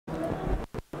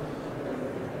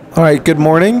All right, good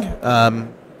morning.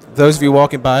 Those of you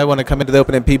walking by want to come into the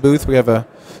OpenMP booth. We have a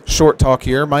short talk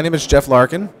here. My name is Jeff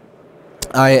Larkin.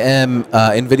 I am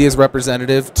NVIDIA's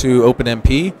representative to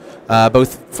OpenMP,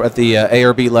 both at the A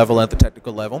or B level and at the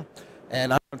technical level.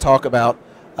 And I'm going to talk about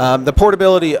the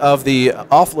portability of the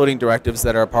offloading directives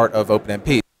that are a part of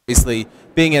OpenMP. Obviously,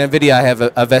 being in NVIDIA, I have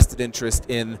a vested interest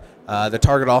in the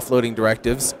target offloading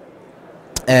directives.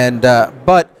 And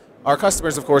but our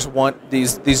customers, of course, want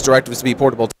these directives to be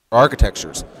portable to their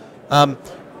architectures.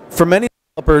 For many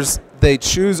developers, they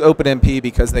choose OpenMP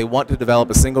because they want to develop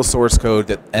a single source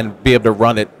code and be able to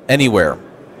run it anywhere.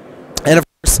 And of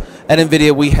course, at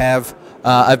NVIDIA, we have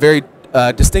a very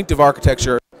distinctive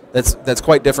architecture that's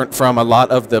quite different from a lot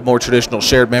of the more traditional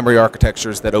shared memory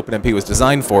architectures that OpenMP was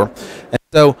designed for. And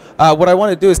so what I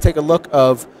want to do is take a look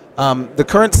of the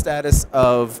current status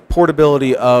of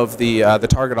portability of the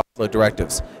target offload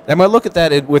directives. And I'm going to look at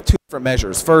that with two different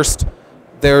measures. First,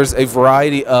 there's a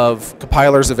variety of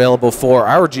compilers available for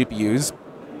our GPUs,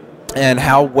 and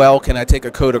how well can I take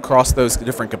a code across those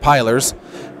different compilers.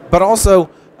 But also,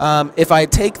 if I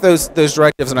take those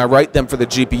directives and I write them for the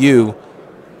GPU,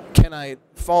 can I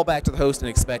fall back to the host and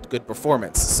expect good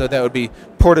performance? So that would be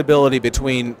portability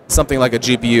between something like a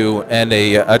GPU and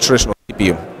a traditional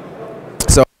CPU.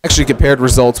 So I actually compared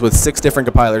results with 6 different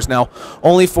compilers. Now,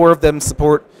 only 4 of them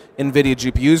support NVIDIA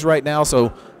GPUs right now,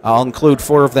 so I'll include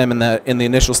 4 of them in the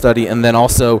initial study, and then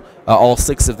also all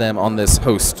 6 of them on this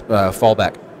host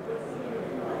fallback.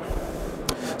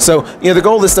 So, the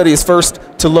goal of this study is first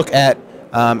to look at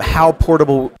how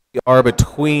portable we are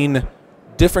between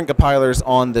different compilers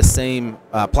on the same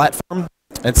platform,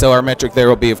 and so our metric there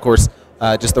will be, of course,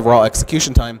 just the raw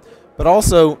execution time, but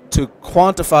also to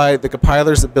quantify the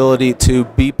compiler's ability to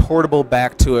be portable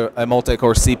back to a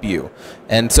multi-core CPU.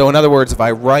 And so, in other words, if I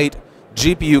write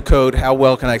GPU code, how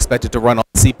well can I expect it to run on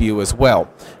CPU as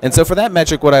well? And so for that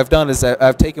metric, what I've done is that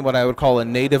I've taken what I would call a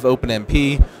native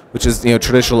OpenMP, which is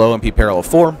traditional OMP parallel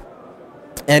 4,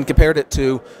 and compared it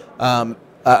to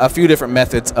a few different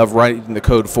methods of writing the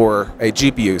code for a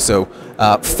GPU. So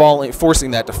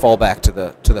forcing that to fall back to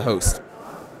the host.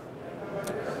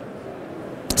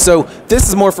 So this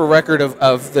is more for record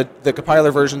of the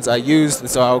compiler versions I used, and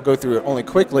so I'll go through it only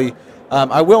quickly.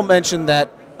 I will mention that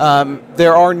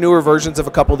there are newer versions of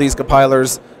a couple of these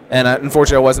compilers, and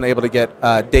unfortunately I wasn't able to get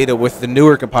data with the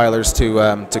newer compilers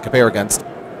to compare against.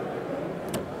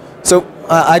 So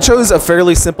I chose a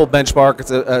fairly simple benchmark.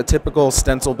 It's a typical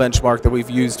stencil benchmark that we've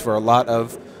used for a lot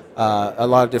of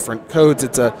different codes.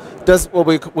 It does what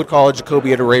we would call a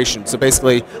Jacobi iteration. So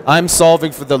basically, I'm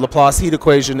solving for the Laplace heat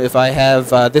equation. If I have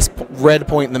this red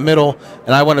point in the middle,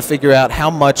 and I want to figure out how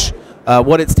much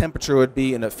what its temperature would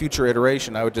be in a future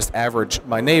iteration, I would just average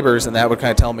my neighbors, and that would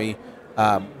kind of tell me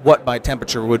what my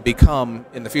temperature would become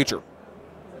in the future.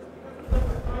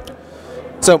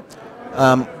 So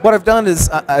what I've done is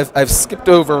I've skipped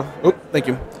over. Oh, thank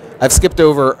you. I've skipped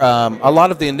over a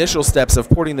lot of the initial steps of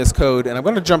porting this code, and I'm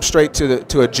going to jump straight to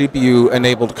a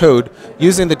GPU-enabled code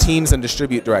using the teams and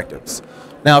distribute directives.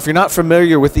 Now, if you're not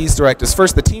familiar with these directives,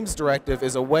 first, the teams directive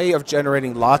is a way of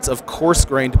generating lots of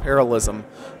coarse-grained parallelism,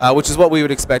 which is what we would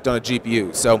expect on a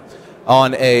GPU. So,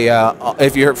 on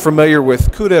if you're familiar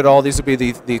with CUDA at all, these would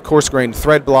be the coarse-grained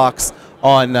thread blocks.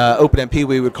 On OpenMP,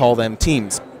 we would call them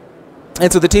teams.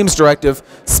 And so the teams directive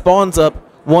spawns up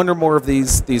one or more of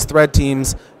these thread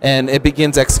teams, and it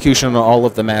begins execution on all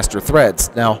of the master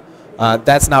threads. Now,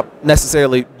 that's not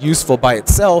necessarily useful by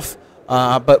itself,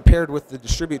 but paired with the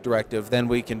distribute directive, then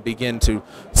we can begin to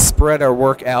spread our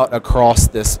work out across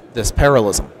this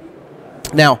parallelism.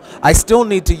 Now, I still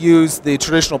need to use the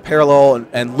traditional parallel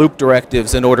and loop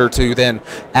directives in order to then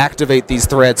activate these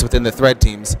threads within the thread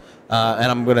teams,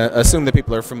 and I'm going to assume that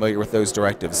people are familiar with those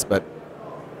directives. But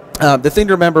the thing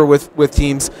to remember with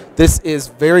teams, this is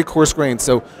very coarse-grained,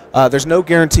 so there's no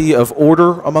guarantee of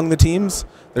order among the teams.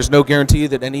 There's no guarantee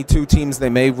that any 2 teams, they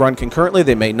may run concurrently,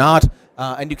 they may not,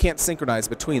 and you can't synchronize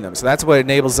between them. So that's what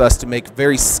enables us to make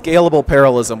very scalable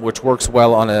parallelism, which works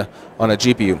well on a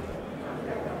GPU.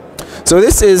 So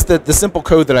this is the simple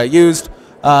code that I used.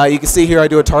 You can see here I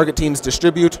do a target teams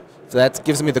distribute. So that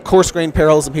gives me the coarse-grained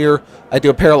parallelism here. I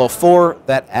do a parallel 4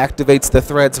 that activates the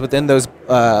threads within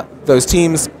those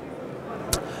teams.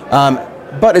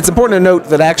 But it's important to note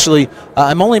that actually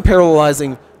I'm only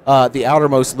parallelizing the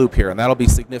outermost loop here, and that'll be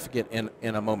significant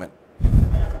in a moment.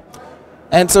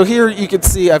 And so here you can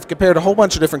see I've compared a whole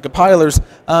bunch of different compilers.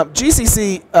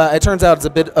 GCC, it turns out, is a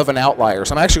bit of an outlier,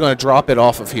 so I'm actually going to drop it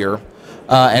off of here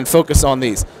and focus on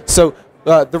these. So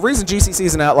the reason GCC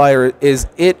is an outlier is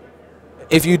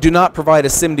if you do not provide a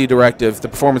SIMD directive, the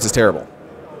performance is terrible.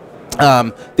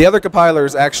 The other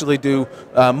compilers actually do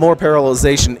more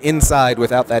parallelization inside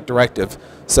without that directive.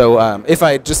 So if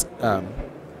I just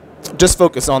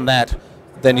focus on that,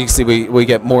 then you see we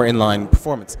get more inline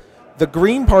performance. The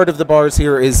green part of the bars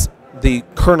here is the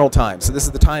kernel time. So this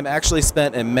is the time actually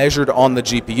spent and measured on the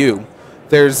GPU.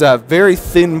 There's very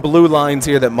thin blue lines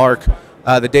here that mark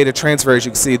the data transfer. As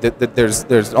you can see, that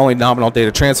there's only nominal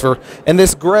data transfer. And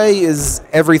this gray is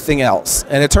everything else.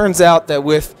 And it turns out that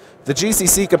with the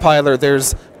GCC compiler,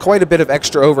 there's quite a bit of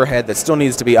extra overhead that still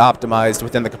needs to be optimized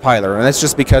within the compiler. And that's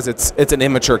just because it's an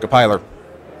immature compiler.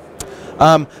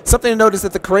 Something to note is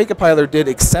that the Cray compiler did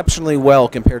exceptionally well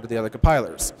compared to the other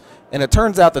compilers. And it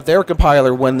turns out that their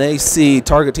compiler, when they see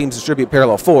target teams distribute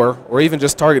parallel 4, or even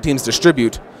just target teams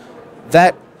distribute,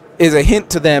 that is a hint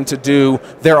to them to do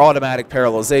their automatic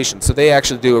parallelization. So they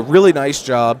actually do a really nice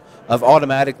job of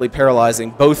automatically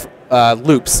parallelizing both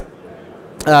loops.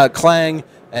 Clang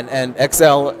and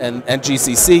XL and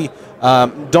GCC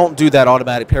don't do that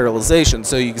automatic parallelization,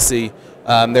 so you can see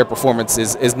their performance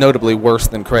is notably worse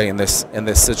than Cray in this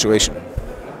situation.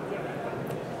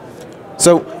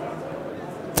 So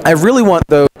I really want,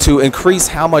 though, to increase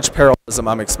how much parallelism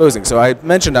I'm exposing. So I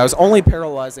mentioned I was only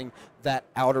parallelizing that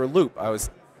outer loop. I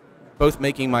was both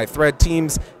making my thread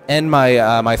teams and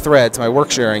my threads, my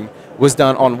work sharing, was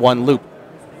done on one loop.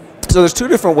 So there's two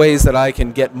different ways that I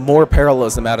can get more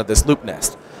parallelism out of this loop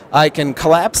nest. I can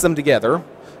collapse them together,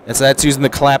 and so that's using the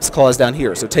collapse clause down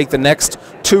here. So take the next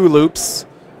two loops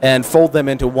and fold them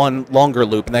into one longer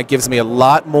loop, and that gives me a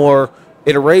lot more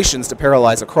iterations to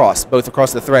parallelize across, both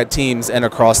across the thread teams and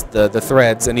across the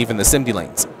threads and even the SIMD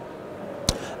lanes.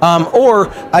 Or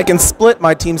I can split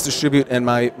my teams distribute and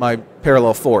my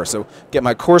parallel 4, so get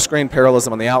my coarse grain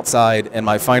parallelism on the outside and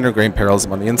my finer grain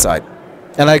parallelism on the inside.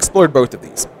 And I explored both of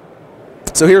these.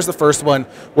 So here's the first one,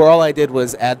 where all I did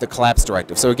was add the collapse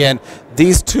directive. So again,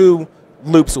 these two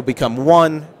loops will become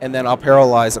one, and then I'll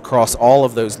parallelize across all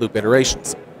of those loop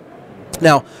iterations.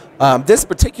 Now, this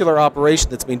particular operation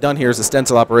that's being done here is a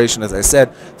stencil operation, as I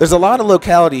said. There's a lot of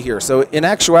locality here. So in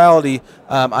actuality,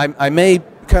 I may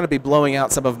kind of be blowing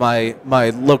out some of my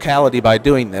locality by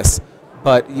doing this,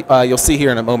 but you'll see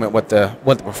here in a moment what the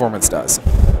performance does.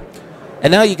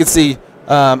 And now you can see,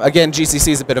 again, GCC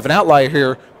is a bit of an outlier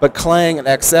here, but Clang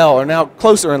and XL are now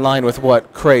closer in line with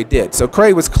what Cray did. So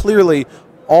Cray was clearly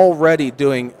already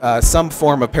doing some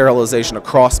form of parallelization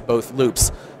across both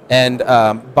loops. And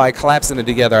by collapsing it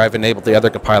together, I've enabled the other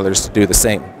compilers to do the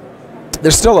same.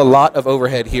 There's still a lot of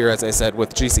overhead here, as I said,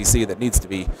 with GCC that needs to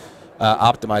be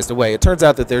optimized away. It turns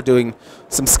out that they're doing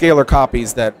some scalar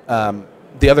copies that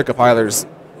the other compilers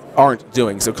aren't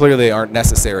doing, so clearly they aren't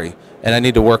necessary, and I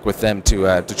need to work with them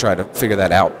to try to figure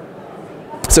that out.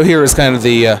 So here is kind of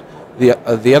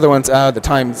the other ones. The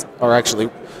times are actually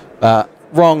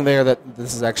wrong there. That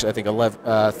this is actually, I think,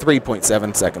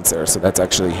 3.7 seconds there, so that's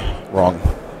actually wrong.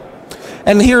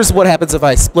 And here's what happens if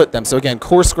I split them. So again,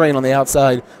 coarse grain on the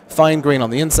outside, fine grain on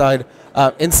the inside.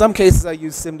 In some cases I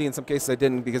use SIMD, in some cases I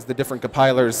didn't, because the different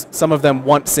compilers, some of them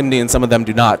want SIMD and some of them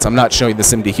do not. So I'm not showing the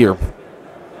SIMD here.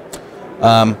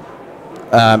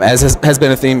 As has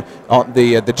been a theme on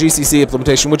the GCC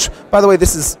implementation, which, by the way,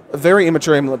 this is a very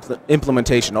immature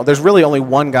implementation. There's really only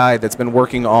one guy that's been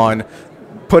working on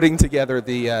putting together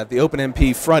the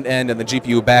OpenMP front end and the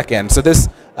GPU back end. So this,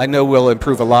 I know, will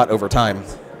improve a lot over time.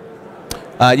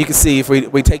 You can see if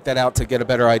we take that out to get a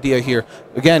better idea here.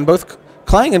 Again, both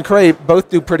Clang and Cray both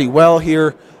do pretty well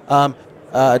here.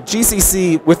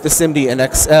 GCC with the SIMD and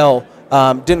XL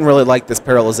didn't really like this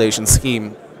parallelization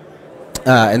scheme.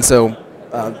 And so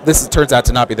this turns out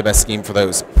to not be the best scheme for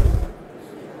those.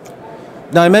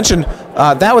 Now I mentioned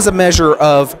that was a measure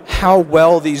of how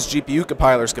well these GPU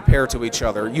compilers compare to each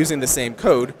other using the same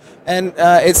code. And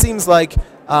it seems like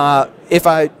if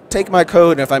I take my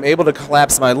code and if I'm able to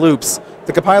collapse my loops,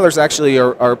 the compilers actually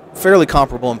are fairly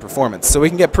comparable in performance. So we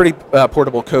can get pretty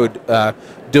portable code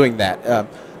doing that.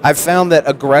 I've found that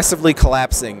aggressively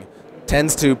collapsing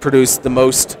tends to produce the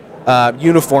most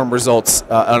uniform results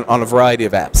on a variety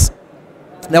of apps.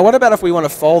 Now what about if we want to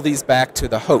fall these back to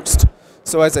the host?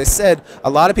 So as I said, a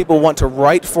lot of people want to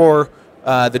write for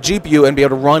the GPU and be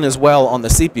able to run as well on the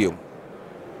CPU.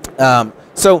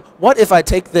 So what if I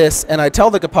take this and I tell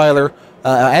the compiler,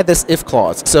 add this if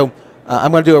clause. So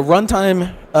I'm going to do a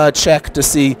runtime check to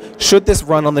see should this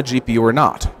run on the GPU or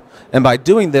not. And by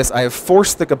doing this, I have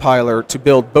forced the compiler to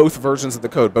build both versions of the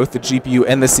code, both the GPU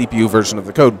and the CPU version of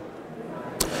the code.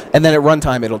 And then at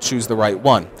runtime, it'll choose the right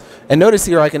one. And notice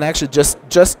here I can actually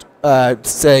just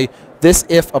say this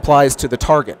if applies to the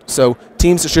target. So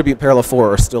teams distribute parallel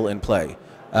 4 are still in play.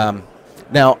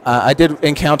 Now, I did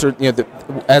encounter,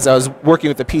 as I was working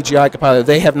with the PGI compiler,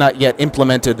 they have not yet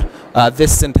implemented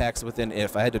this syntax within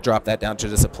if. I had to drop that down to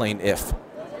just a plain if.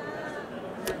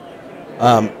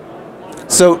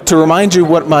 So to remind you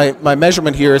what my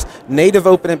measurement here is, native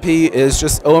OpenMP is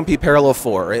just OMP parallel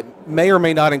 4. It may or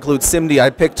may not include SIMD. I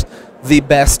picked the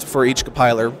best for each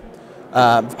compiler.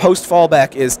 Host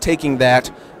fallback is taking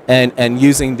that and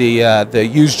using the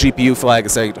use GPU flag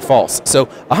and setting it to false. So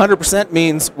 100%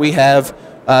 means we have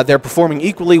they're performing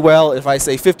equally well. If I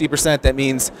say 50%, that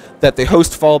means that the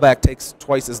host fallback takes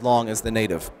twice as long as the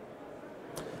native.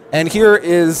 And here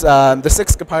is the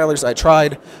 6 compilers I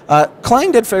tried.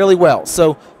 Clang did fairly well.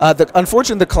 So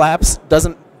unfortunately, the collapse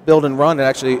doesn't build and run. It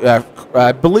actually,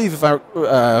 I believe, if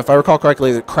I recall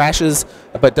correctly, it crashes,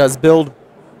 but does build.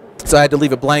 So I had to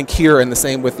leave it blank here, and the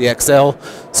same with the XL.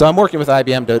 So I'm working with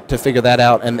IBM to figure that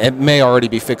out, and it may already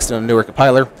be fixed in a newer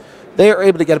compiler. They are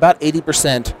able to get about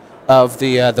 80% of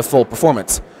the full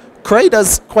performance. Cray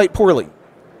does quite poorly.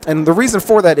 And the reason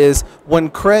for that is when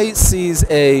Cray sees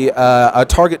a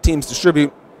target teams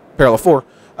distribute parallel 4,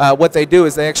 what they do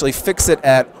is they actually fix it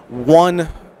at one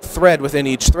thread within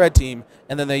each thread team,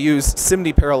 and then they use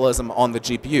SIMD parallelism on the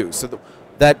GPU. So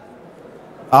that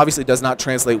obviously does not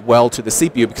translate well to the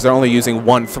CPU because they're only using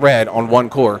one thread on one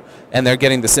core, and they're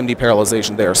getting the SIMD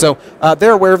parallelization there. So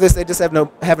they're aware of this. They just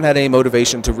haven't had any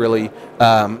motivation to really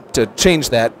to change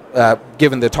that,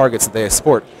 given the targets that they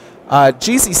support.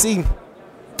 GCC.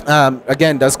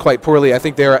 Again, does quite poorly. I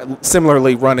think they're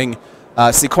similarly running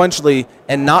sequentially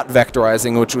and not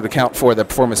vectorizing, which would account for the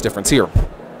performance difference here.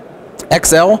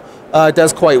 XL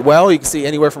does quite well. You can see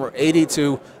anywhere from 80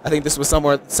 to, I think this was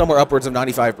somewhere upwards of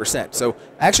 95%. So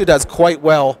actually does quite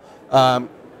well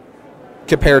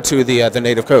compared to the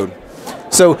native code.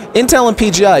 So Intel and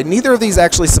PGI, neither of these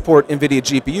actually support NVIDIA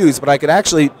GPUs, but I could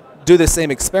actually do the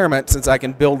same experiment since I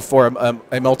can build for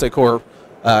a multi-core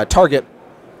target.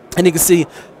 And you can see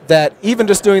that even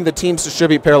just doing the teams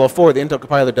distribute parallel 4, the Intel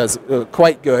compiler does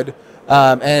quite good,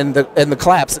 and the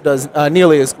collapse does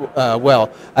nearly as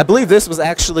well. I believe this was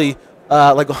actually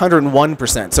like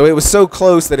 101%, so it was so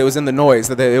close that it was in the noise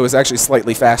that it was actually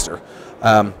slightly faster.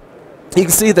 You can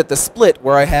see that the split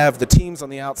where I have the teams on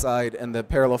the outside and the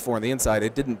parallel 4 on the inside,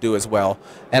 it didn't do as well,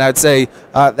 and I'd say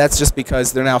that's just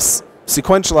because they're now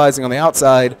sequentializing on the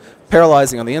outside,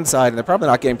 parallelizing on the inside, and they're probably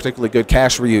not getting particularly good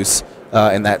cache reuse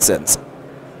in that sense.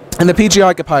 And the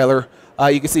PGI compiler,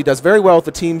 you can see, does very well with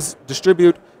the teams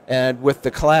distribute and with the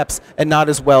collapse, and not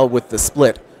as well with the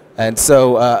split. And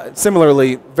so,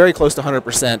 similarly, very close to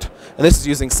 100%. And this is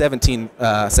using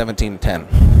 1710.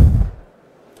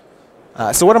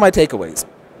 So what are my takeaways?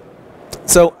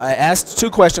 So I asked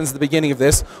 2 questions at the beginning of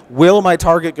this. Will my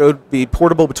target code be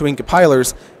portable between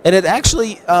compilers? And it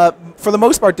actually, for the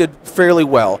most part, did fairly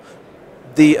well.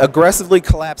 The aggressively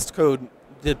collapsed code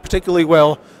did particularly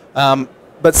well.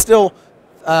 But still,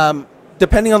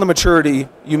 depending on the maturity,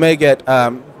 you may get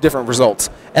different results.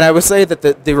 And I would say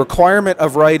that the requirement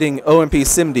of writing OMP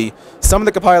SIMD, some of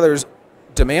the compilers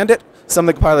demand it, some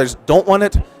of the compilers don't want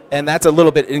it, and that's a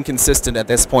little bit inconsistent at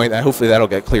this point, and hopefully that'll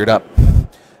get cleared up.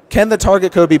 Can the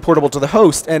target code be portable to the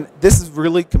host? And this is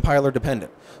really compiler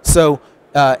dependent. So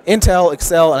Intel,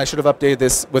 Excel, and I should have updated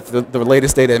this with the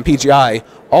latest data in PGI,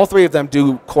 all 3 of them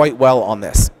do quite well on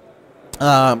this.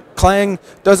 Clang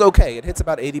does okay. It hits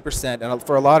about 80%, and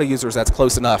for a lot of users, that's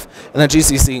close enough. And then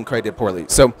GCC and Cray did poorly.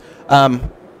 So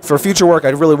for future work, I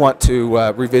really want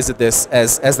to revisit this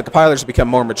as the compilers become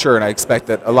more mature, and I expect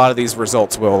that a lot of these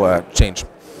results will change.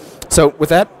 So with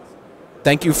that,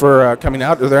 thank you for coming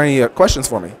out. Are there any questions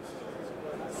for me?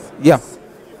 Yeah.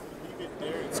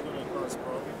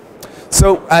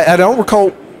 So I don't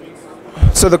recall.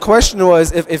 So the question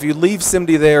was, if you leave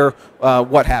SIMD there,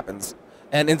 what happens?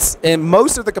 And in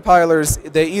most of the compilers,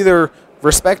 they either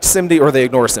respect SIMD or they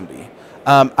ignore SIMD.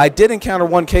 I did encounter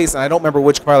one case, and I don't remember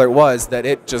which compiler it was, that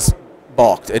it just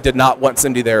balked. It did not want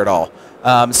SIMD there at all.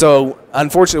 So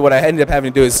unfortunately, what I ended up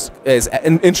having to do is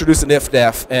introduce an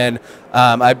ifdef, and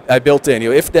I built in,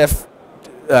 ifdef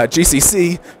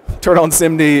GCC, turn on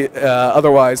SIMD,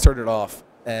 otherwise turn it off.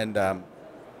 And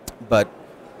but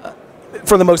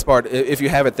for the most part, if you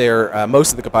have it there,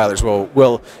 most of the compilers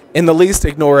will in the least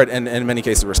ignore it, and in many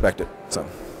cases respect it. So,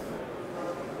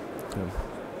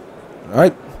 all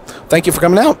right, thank you for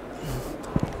coming out.